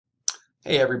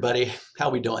Hey everybody,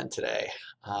 how we doing today?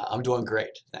 I'm doing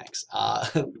great, thanks.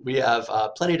 We have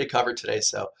plenty to cover today,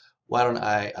 so why don't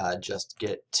I just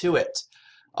get to it?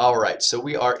 All right, so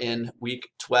we are in week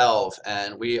 12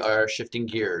 and we are shifting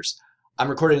gears. I'm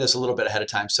recording this a little bit ahead of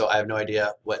time, so I have no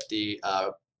idea what the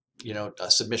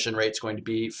submission rate is going to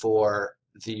be for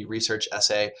the research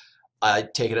essay. I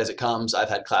take it as it comes. I've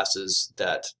had classes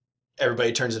that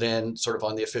everybody turns it in sort of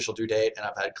on the official due date, and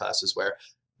I've had classes where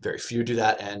very few do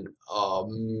that, and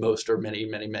most or many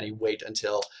wait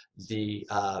until the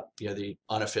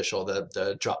unofficial,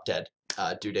 the drop dead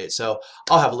due date. So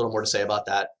I'll have a little more to say about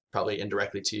that, probably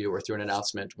indirectly to you or through an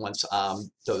announcement once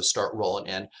those start rolling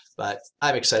in. But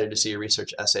I'm excited to see your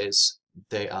research essays.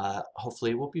 They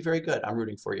hopefully will be very good. I'm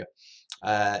rooting for you.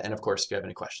 And of course, if you have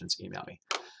any questions, email me.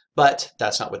 But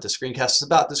that's not what the screencast is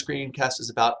about. The screencast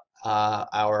is about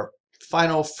our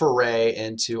final foray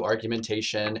into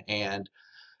argumentation and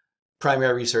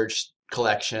primary research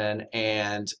collection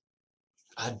and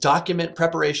document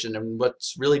preparation. And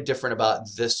what's really different about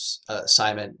this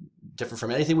assignment, different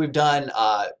from anything we've done,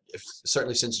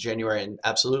 certainly since January and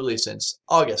absolutely since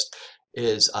August,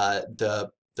 is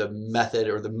the method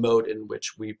or the mode in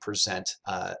which we present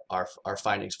our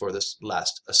findings for this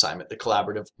last assignment, the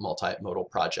Collaborative Multimodal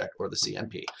Project, or the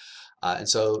CMP. And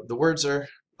so the words are,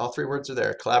 all three words are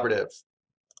there. Collaborative,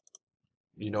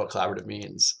 you know what collaborative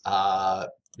means.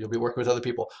 You'll be working with other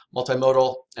people.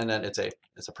 Multimodal, and then it's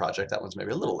a project. That one's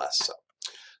maybe a little less so.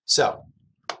 So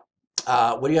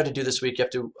what do you have to do this week? You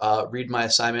have to read my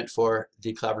assignment for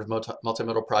the Collaborative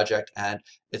Multimodal Project, and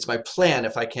it's my plan,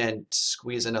 if I can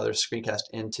squeeze another screencast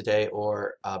in today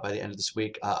or by the end of this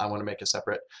week, I want to make a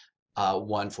separate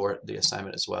one for the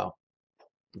assignment as well.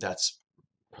 That's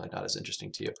probably not as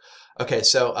interesting to you. Okay,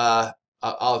 so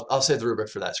I'll say the rubric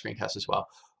for that screencast as well.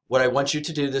 What I want you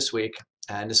to do this week,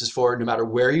 and this is for no matter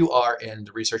where you are in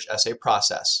the research essay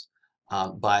process,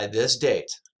 by this date,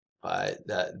 by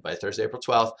Thursday, April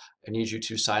 12th, I need you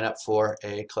to sign up for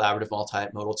a collaborative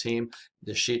multimodal team.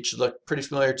 The sheet should look pretty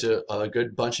familiar to a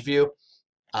good bunch of you.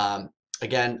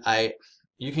 Again,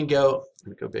 you can go, let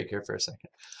me go big here for a second.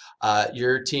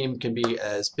 Your team can be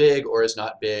as big or as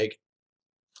not big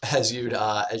as you'd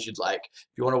like.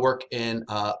 If you want to work in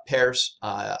pairs,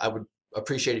 I would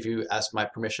appreciate if you ask my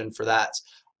permission for that.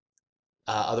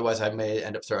 Otherwise, I may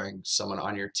end up throwing someone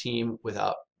on your team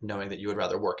without knowing that you would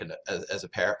rather work as a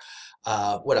pair.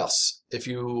 What else? If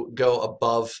you go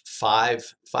above five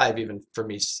even for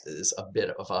me is a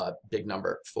bit of a big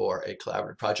number for a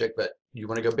collaborative project, but you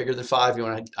want to go bigger than five,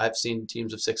 I've seen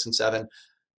teams of 6 and 7,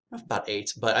 about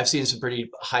 8, but I've seen some pretty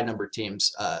high number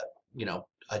teams,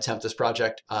 attempt this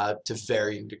project to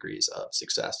varying degrees of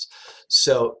success.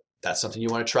 So that's something you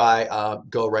want to try.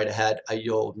 Go right ahead.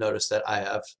 You'll notice that I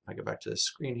have, if I go back to the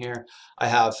screen here, I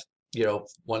have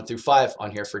 1 through 5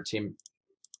 on here for team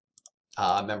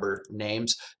member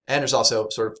names, and there's also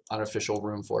sort of unofficial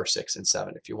room for 6 and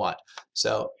 7 if you want.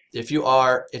 So if you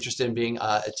are interested in being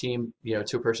a team,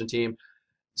 2-person team,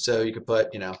 so you could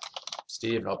put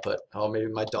Steve, and I'll put, maybe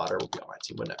my daughter will be on my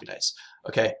team. Wouldn't that be nice?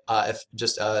 Okay, if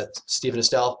just Steve and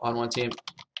Estelle on one team,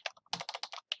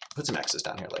 put some X's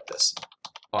down here like this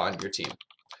on your team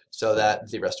so that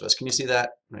the rest of us, can you see that?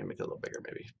 Let me make it a little bigger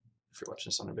maybe if you're watching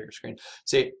this on a bigger screen.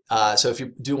 See, so if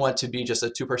you do want to be just a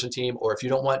 2-person team, or if you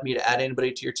don't want me to add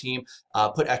anybody to your team,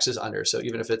 put X's under. So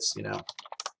even if it's,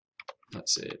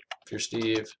 let's see, if you're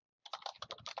Steve,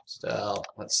 Estelle,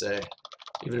 let's say,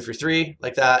 even if you're 3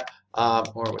 like that,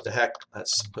 or what the heck,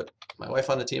 let's put my wife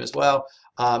on the team as well.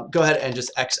 Go ahead and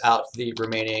just X out the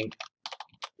remaining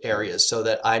areas so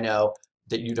that I know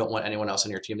that you don't want anyone else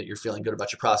on your team, that you're feeling good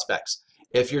about your prospects.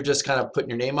 If you're just kind of putting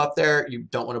your name up there, you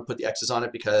don't want to put the X's on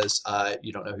it because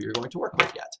you don't know who you're going to work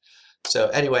with yet. So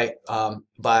anyway,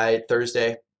 by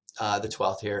Thursday, the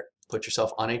 12th here, put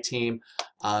yourself on a team.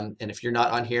 And if you're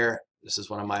not on here, this is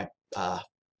one of my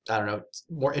I don't know,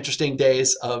 more interesting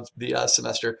days of the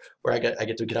semester where I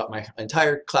get to get out my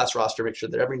entire class roster, make sure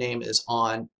that every name is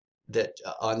on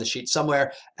on the sheet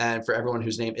somewhere, and for everyone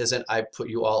whose name isn't, I put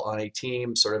you all on a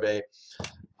team, sort of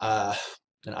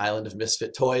an island of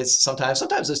misfit toys. Sometimes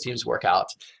those teams work out.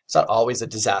 It's not always a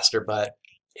disaster, but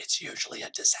it's usually a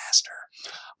disaster.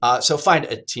 So find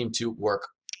a team to work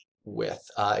with.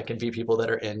 It can be people that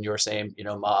are in your same,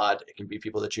 mod. It can be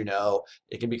people that you know.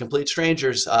 It can be complete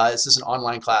strangers. This is an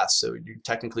online class, so you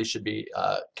technically should be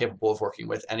capable of working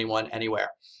with anyone, anywhere.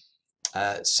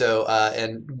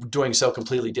 And doing so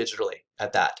completely digitally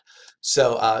at that.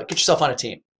 So get yourself on a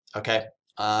team, okay?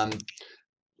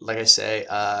 Like I say,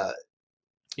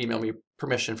 email me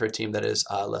permission for a team that is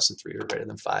less than 3 or greater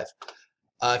than 5.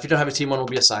 If you don't have a team, one will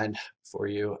be assigned for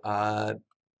you.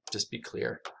 Just be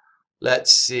clear.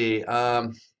 Let's see.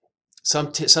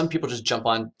 Some people just jump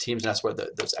on teams, and that's where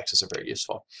those X's are very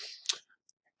useful.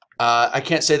 I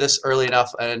can't say this early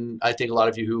enough, and I think a lot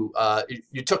of you who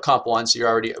you took Comp 1, so you're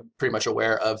already pretty much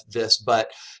aware of this, but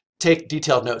take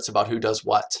detailed notes about who does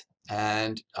what,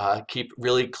 and keep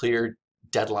really clear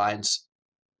deadlines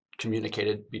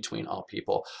communicated between all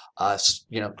people.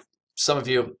 You know, some of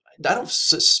you, I don't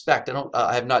suspect,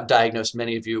 I have not diagnosed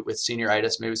many of you with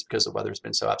senioritis. Maybe it's because the weather's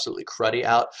been so absolutely cruddy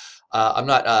out. I'm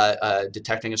not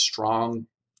detecting a strong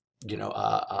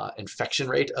infection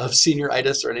rate of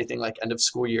senioritis or anything like end of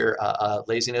school year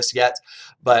laziness yet,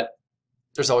 but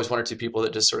there's always one or two people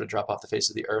that just sort of drop off the face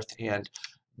of the earth and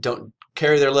don't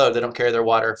carry their load. They don't carry their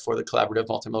water for the collaborative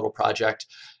multimodal project,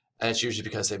 and it's usually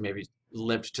because they maybe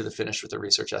limped to the finish with a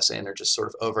research essay and they're just sort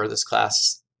of over this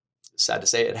class. Sad to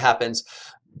say, it happens.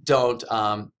 Don't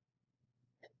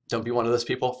be one of those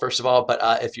people, first of all, but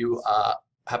if you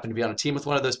happen to be on a team with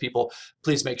one of those people,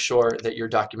 please make sure that you're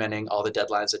documenting all the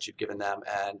deadlines that you've given them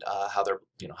and how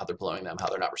they're blowing them, how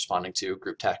they're not responding to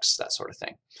group texts, that sort of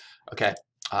thing. Okay,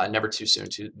 never too soon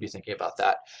to be thinking about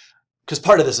that, because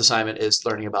part of this assignment is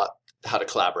learning about how to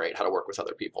collaborate, how to work with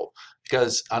other people.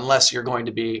 Because unless you're going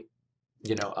to be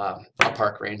a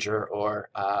park ranger or,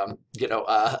 I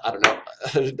don't know,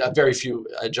 very few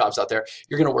jobs out there,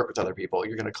 you're going to work with other people.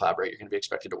 You're going to collaborate. You're going to be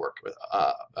expected to work with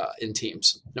in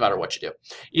teams, no matter what you do.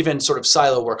 Even sort of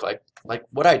silo work like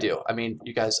what I do. I mean,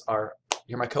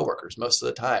 you're my coworkers most of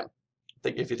the time,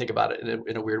 if you think about it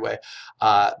in a weird way.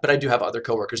 But I do have other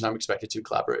coworkers, and I'm expected to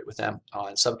collaborate with them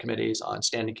on subcommittees, on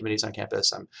standing committees on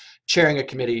campus. I'm chairing a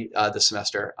committee this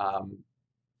semester.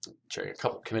 Chairing a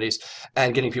couple of committees,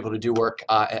 and getting people to do work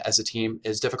as a team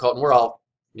is difficult, and we're all,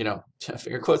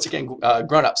 finger quotes again,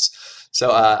 grown-ups. So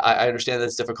I understand that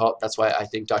it's difficult. That's why I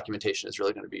think documentation is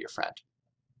really going to be your friend.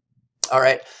 All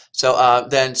right, so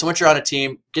then once you're on a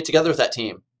team, get together with that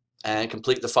team and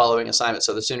complete the following assignment.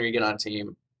 So the sooner you get on a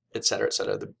team, et cetera,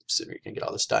 the sooner you can get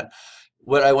all this done.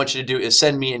 What I want you to do is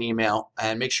send me an email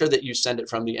and make sure that you send it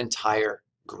from the entire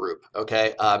group.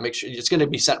 Okay, make sure it's going to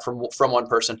be sent from one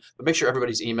person, but make sure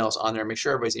everybody's email is on there. Make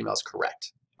sure everybody's email is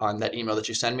correct on that email that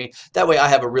you send me. That way I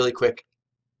have a really quick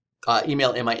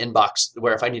email in my inbox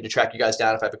where if I need to track you guys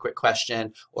down, if I have a quick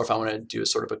question, or if I want to do a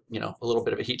sort of a little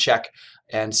bit of a heat check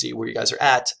and see where you guys are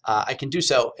at, I can do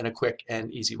so in a quick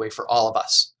and easy way for all of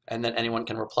us. And then anyone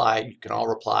can reply. You can all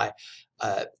reply.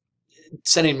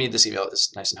 Sending me this email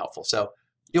is nice and helpful. So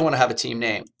you'll want to have a team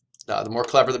name. The more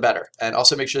clever, the better. And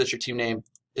also make sure that your team name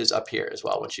is up here as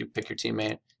well. Once you pick your team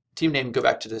name, go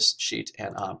back to this sheet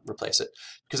and replace it,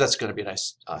 because that's going to be a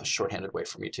nice shorthanded way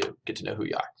for me to get to know who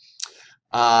you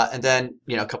are. And then,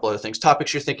 a couple other things.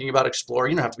 Topics you're thinking about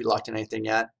exploring. You don't have to be locked in anything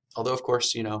yet. Although, of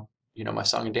course, you know my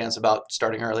song and dance about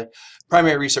starting early.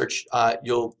 Primary research,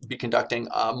 you'll be conducting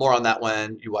more on that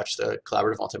when you watch the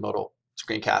collaborative multimodal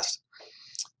screencast.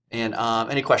 And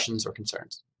any questions or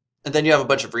concerns. And then you have a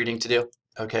bunch of reading to do.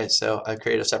 Okay, so I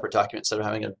create a separate document instead of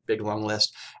having a big long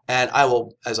list. And I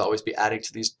will, as always, be adding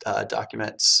to these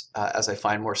documents as I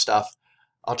find more stuff.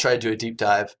 I'll try to do a deep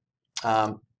dive.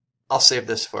 I'll save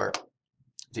this for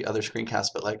the other screencasts,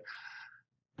 but like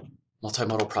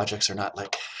multimodal projects are not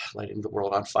like lighting the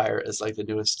world on fire is like the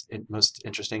newest and most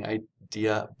interesting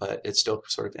idea, but it's still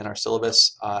sort of in our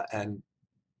syllabus and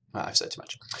I've said too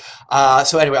much.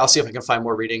 So anyway, I'll see if I can find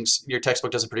more readings. Your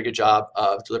textbook does a pretty good job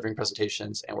of delivering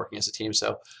presentations and working as a team.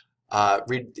 So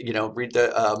read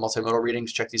the multimodal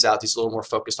readings. Check these out. These are a little more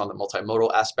focused on the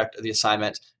multimodal aspect of the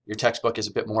assignment. Your textbook is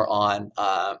a bit more on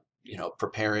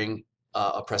preparing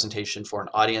a presentation for an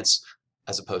audience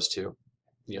as opposed to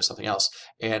something else.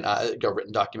 And go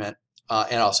written document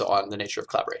and also on the nature of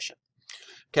collaboration.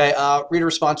 Okay, reader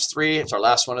response 3. It's our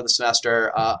last one of the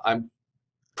semester. I'm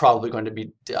probably going to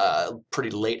be pretty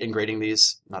late in grading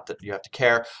these, not that you have to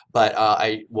care, but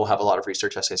I will have a lot of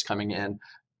research essays coming in,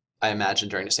 I imagine,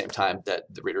 during the same time that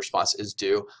the reader response is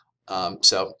due.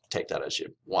 So take that as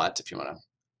you want. If you want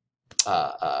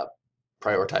to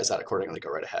prioritize that accordingly, go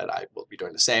right ahead. I will be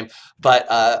doing the same. But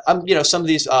some of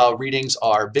these readings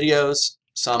are videos.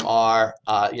 Some are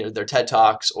they're TED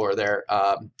Talks, or they're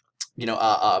sort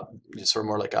of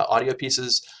more like audio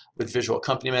pieces with visual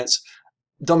accompaniments.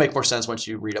 They'll make more sense once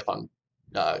you read up on,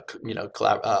 on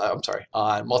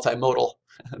multimodal.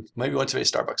 Maybe went to a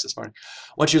Starbucks this morning.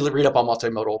 Once you read up on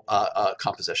multimodal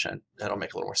composition, that'll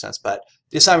make a little more sense. But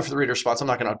the assignment for the reader response, I'm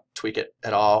not going to tweak it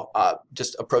at all.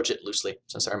 Just approach it loosely,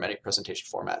 since there are many presentation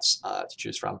formats to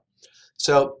choose from.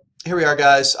 So here we are,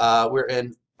 guys. We're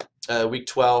in week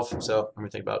 12. So let me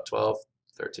think about 12,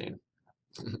 13.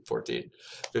 14,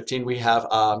 15. We have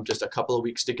just a couple of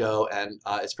weeks to go, and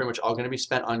it's pretty much all going to be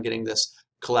spent on getting this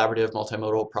collaborative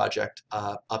multimodal project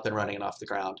up and running and off the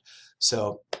ground.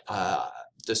 So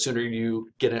the sooner you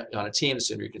get on a team, the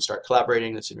sooner you can start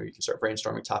collaborating, the sooner you can start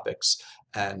brainstorming topics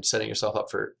and setting yourself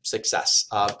up for success.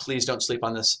 Please don't sleep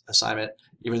on this assignment,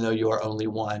 even though you are only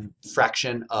one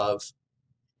fraction of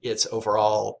its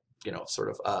overall, sort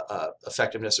of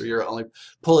effectiveness, or you're only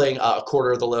pulling a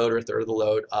quarter of the load or a third of the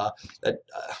load.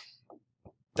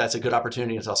 That's a good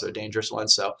opportunity. It's also a dangerous one.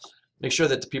 So make sure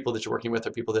that the people that you're working with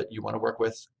are people that you want to work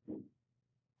with.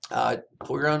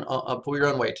 Pull your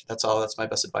own weight. That's all. That's my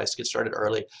best advice. Get started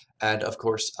early, and of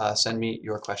course, send me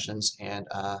your questions and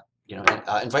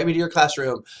invite me to your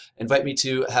classroom. Invite me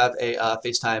to have a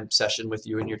FaceTime session with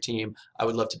you and your team. I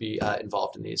would love to be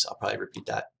involved in these. I'll probably repeat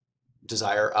that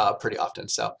desire pretty often.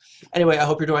 So anyway, I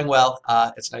hope you're doing well.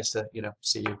 It's nice to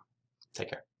see you. Take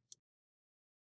care.